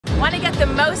Want to get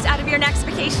the most out of your next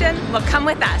vacation? Well, come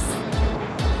with us.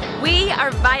 We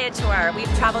are Viator. We've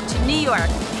traveled to New York,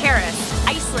 Paris,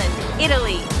 Iceland,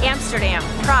 Italy, Amsterdam,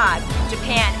 Prague,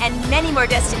 Japan, and many more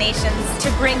destinations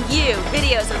to bring you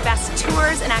videos of best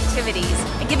tours and activities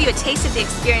and give you a taste of the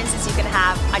experiences you can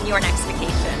have on your next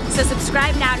vacation. So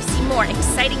subscribe now to see more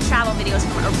exciting travel videos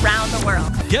from around the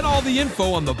world. Get all the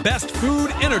info on the best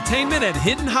food, entertainment, and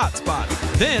hidden hotspots.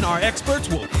 Then our experts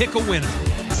will pick a winner.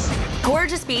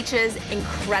 Gorgeous beaches,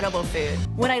 incredible food.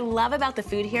 What I love about the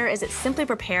food here is it's simply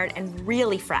prepared and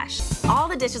really fresh. All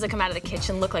the dishes that come out of the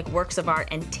kitchen look like works of art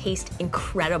and taste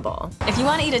incredible. If you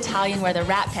want to eat Italian where the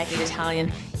Rat Pack eat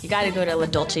Italian, you gotta go to La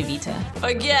Dolce Vita.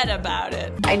 Forget about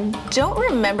it. I don't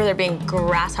remember there being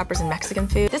grasshoppers in Mexican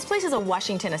food. This place is a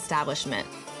Washington establishment.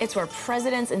 It's where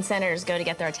presidents and senators go to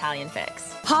get their Italian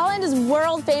fix. Holland is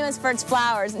world famous for its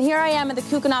flowers, and here I am at the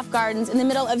Keukenhof Gardens in the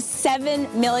middle of 7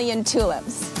 million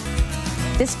tulips.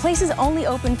 This place is only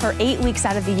open for 8 weeks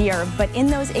out of the year, but in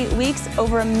those 8 weeks,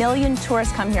 over 1 million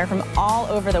tourists come here from all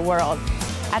over the world.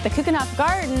 At the Keukenhof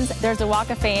Gardens, there's a walk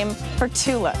of fame for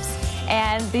tulips.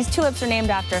 And these tulips are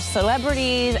named after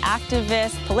celebrities,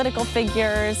 activists, political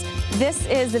figures. This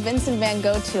is the Vincent van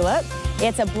Gogh tulip.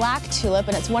 It's a black tulip,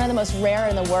 and it's one of the most rare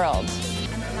in the world.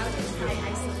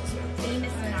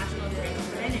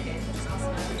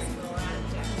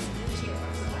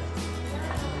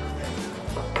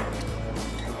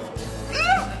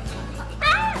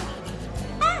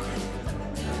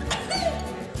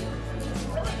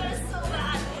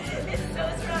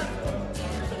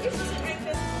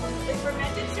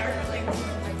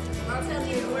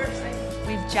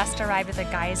 We've just arrived at the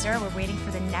geyser. We're waiting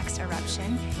for the next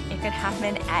eruption. It could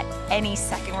happen at any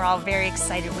second. We're all very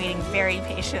excited, waiting very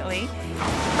patiently.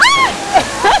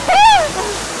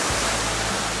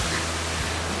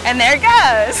 And there it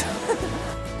goes.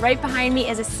 Right behind me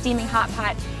is a steaming hot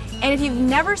pot. And if you've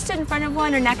never stood in front of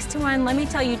one or next to one, let me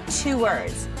tell you 2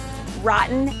 words: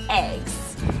 rotten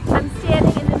eggs. I'm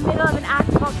standing in the middle of an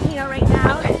active volcano right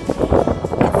now. You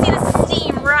can see the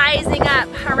steam rising up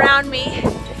around me.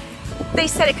 They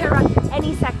said it could erupt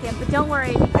any second, but don't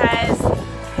worry because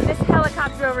this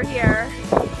helicopter over here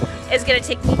is gonna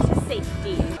take me to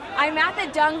safety. I'm at the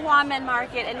Donghuamen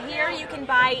market, and here you can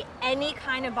buy any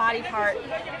kind of body part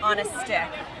on a stick.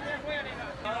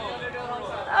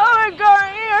 Oh my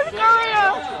god, yes,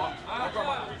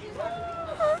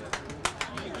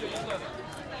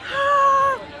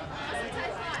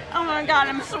 oh my god,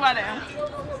 I'm sweating.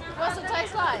 What's it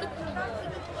taste like?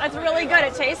 It's really good.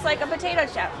 It tastes like a potato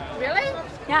chip. Really?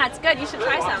 Yeah, it's good. You should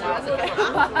try some.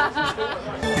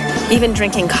 Even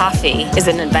drinking coffee is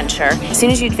an adventure. As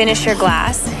soon as you finish your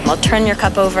glass, they'll turn your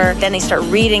cup over, then they start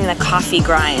reading the coffee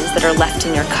grinds that are left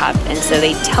in your cup, and so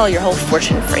they tell your whole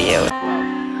fortune for you.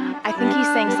 I think he's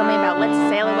saying something about let's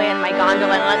sail away in my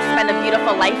gondola and let's spend a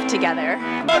beautiful life together.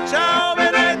 Ciao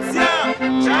Venezia!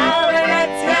 Ciao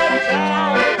Venezia!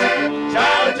 Ciao!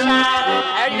 Ciao, ciao!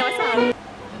 I already know my song.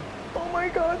 Oh my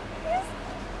god.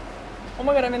 Oh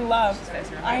my god, I'm in love.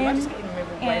 I am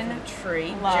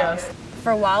in love.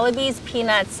 For wallabies,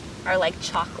 peanuts are like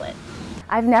chocolate.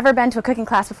 I've never been to a cooking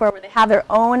class before where they have their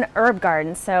own herb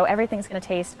garden, so everything's gonna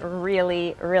taste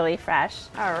really, really fresh.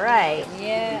 All right.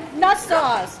 Yeah. Not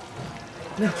sauce.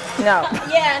 No.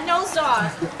 Yeah, no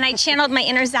sauce. And I channeled my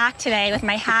inner Zach today with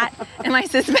my hat and my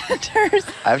suspenders.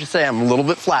 I have to say, I'm a little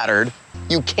bit flattered.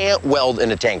 You can't weld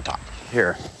in a tank top.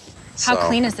 Here. How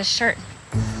clean is this shirt?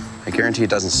 I guarantee it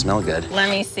doesn't smell good. Let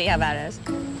me see how bad it is.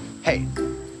 Hey,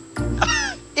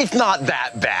 it's not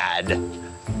that bad.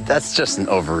 That's just an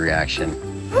overreaction.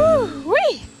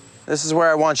 Woo-wee! This is where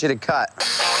I want you to cut.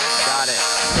 Got it.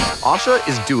 Asha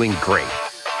is doing great.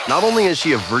 Not only is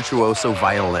she a virtuoso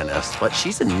violinist, but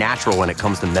she's a natural when it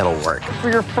comes to metalwork.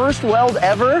 For your first weld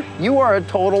ever, you are a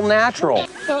total natural.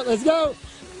 Let's go!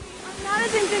 I'm not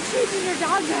as into shape as your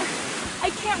dogs are. I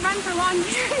can't run for long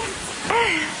periods.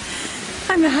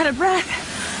 I'm out of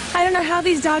breath. I don't know how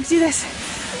these dogs do this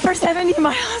for 70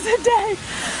 miles a day.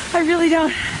 I really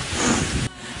don't.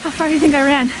 How far do you think I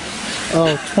ran?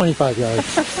 Oh, 25 yards.